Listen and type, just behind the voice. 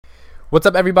What's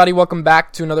up, everybody? Welcome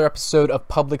back to another episode of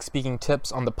Public Speaking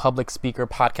Tips on the Public Speaker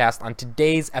Podcast. On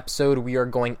today's episode, we are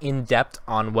going in depth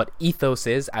on what ethos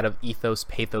is out of ethos,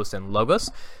 pathos, and logos.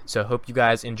 So I hope you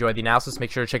guys enjoy the analysis. Make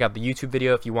sure to check out the YouTube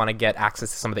video if you want to get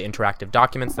access to some of the interactive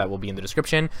documents that will be in the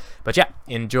description. But yeah,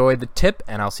 enjoy the tip,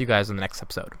 and I'll see you guys in the next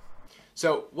episode.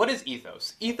 So what is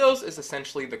ethos? Ethos is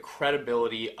essentially the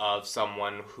credibility of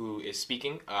someone who is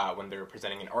speaking when they're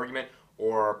presenting an argument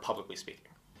or publicly speaking.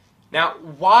 Now,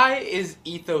 why is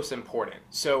ethos important?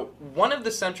 So one of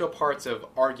the central parts of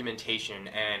argumentation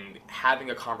and having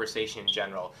a conversation in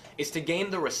general is to gain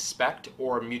the respect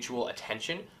or mutual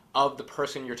attention of the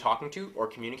person you're talking to or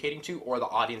communicating to, or the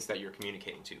audience that you're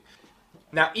communicating to.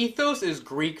 Now, ethos is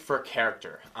Greek for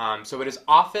character, so it is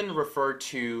often referred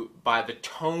to by the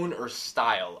tone or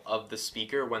style of the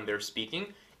speaker when they're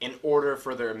speaking in order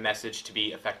for their message to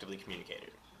be effectively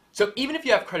communicated. So even if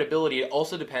you have credibility, it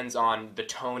also depends on the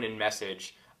tone and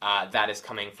message that is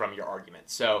coming from your argument.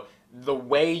 So the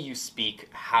way you speak,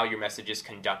 how your message is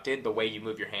conducted, the way you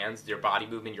move your hands, your body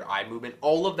movement, your eye movement,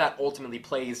 all of that ultimately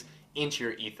plays into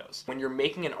your ethos. When you're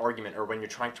making an argument or when you're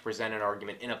trying to present an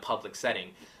argument in a public setting,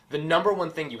 the number one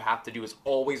thing you have to do is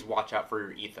always watch out for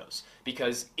your ethos.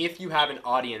 Because if you have an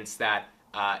audience that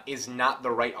is not the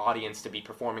right audience to be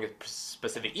performing a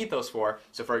specific ethos for.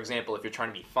 So for example, if you're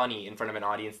trying to be funny in front of an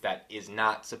audience that is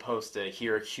not supposed to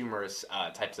hear humorous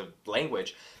types of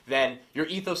language, then your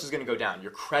ethos is going to go down.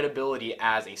 Your credibility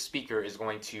as a speaker is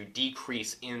going to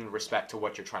decrease in respect to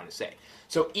what you're trying to say.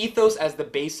 So ethos as the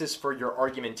basis for your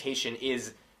argumentation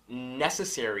is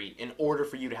necessary in order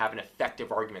for you to have an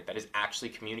effective argument that is actually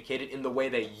communicated in the way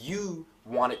that you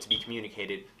want it to be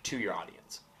communicated to your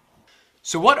audience.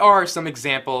 So what are some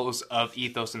examples of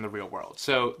ethos in the real world?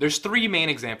 So there's three main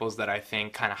examples that I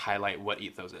think kind of highlight what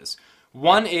ethos is.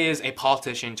 One is a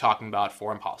politician talking about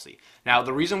foreign policy. Now,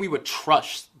 the reason we would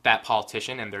trust that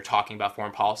politician and they're talking about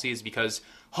foreign policy is because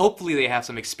hopefully they have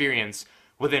some experience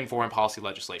within foreign policy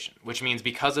legislation, which means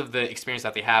because of the experience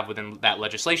that they have within that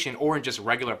legislation or in just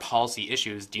regular policy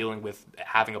issues dealing with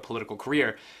having a political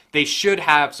career, they should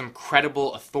have some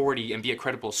credible authority and be a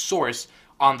credible source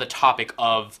on the topic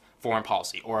of foreign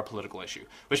policy or a political issue,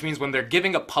 which means when they're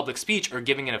giving a public speech or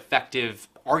giving an effective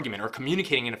argument or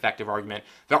communicating an effective argument,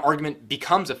 their argument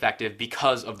becomes effective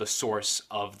because of the source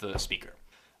of the speaker.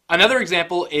 Another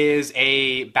example is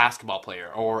a basketball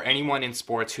player or anyone in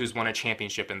sports who's won a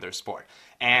championship in their sport,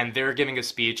 and they're giving a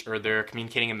speech or they're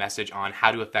communicating a message on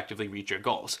how to effectively reach your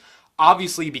goals.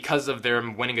 Obviously, because of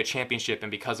them winning a championship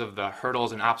and because of the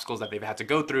hurdles and obstacles that they've had to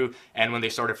go through, and when they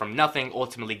started from nothing,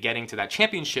 ultimately getting to that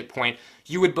championship point,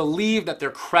 you would believe that they're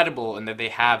credible and that they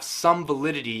have some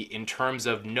validity in terms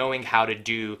of knowing how to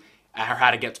do or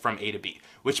how to get from A to B,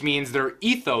 which means their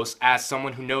ethos as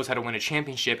someone who knows how to win a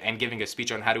championship and giving a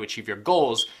speech on how to achieve your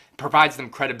goals provides them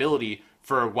credibility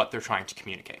for what they're trying to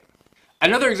communicate.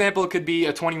 Another example could be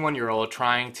a 21-year-old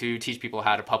trying to teach people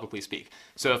how to publicly speak.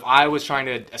 So if I was trying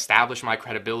to establish my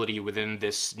credibility within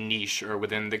this niche or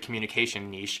within the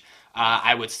communication niche,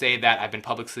 I would say that I've been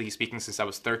publicly speaking since I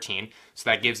was 13,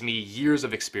 so that gives me years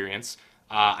of experience.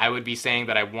 I would be saying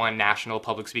that I won national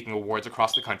public speaking awards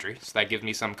across the country, so that gives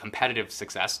me some competitive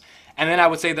success. And then I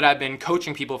would say that I've been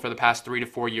coaching people for the past 3 to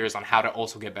 4 years on how to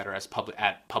also get better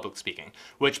at public speaking,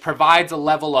 which provides a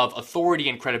level of authority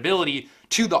and credibility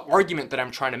to the argument that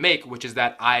I'm trying to make, which is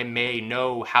that I may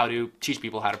know how to teach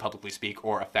people how to publicly speak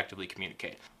or effectively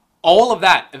communicate. All of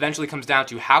that eventually comes down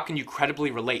to how can you credibly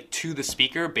relate to the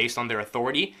speaker based on their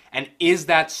authority, and is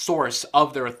that source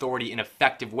of their authority an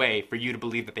effective way for you to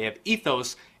believe that they have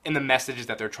ethos in the messages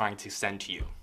that they're trying to send to you?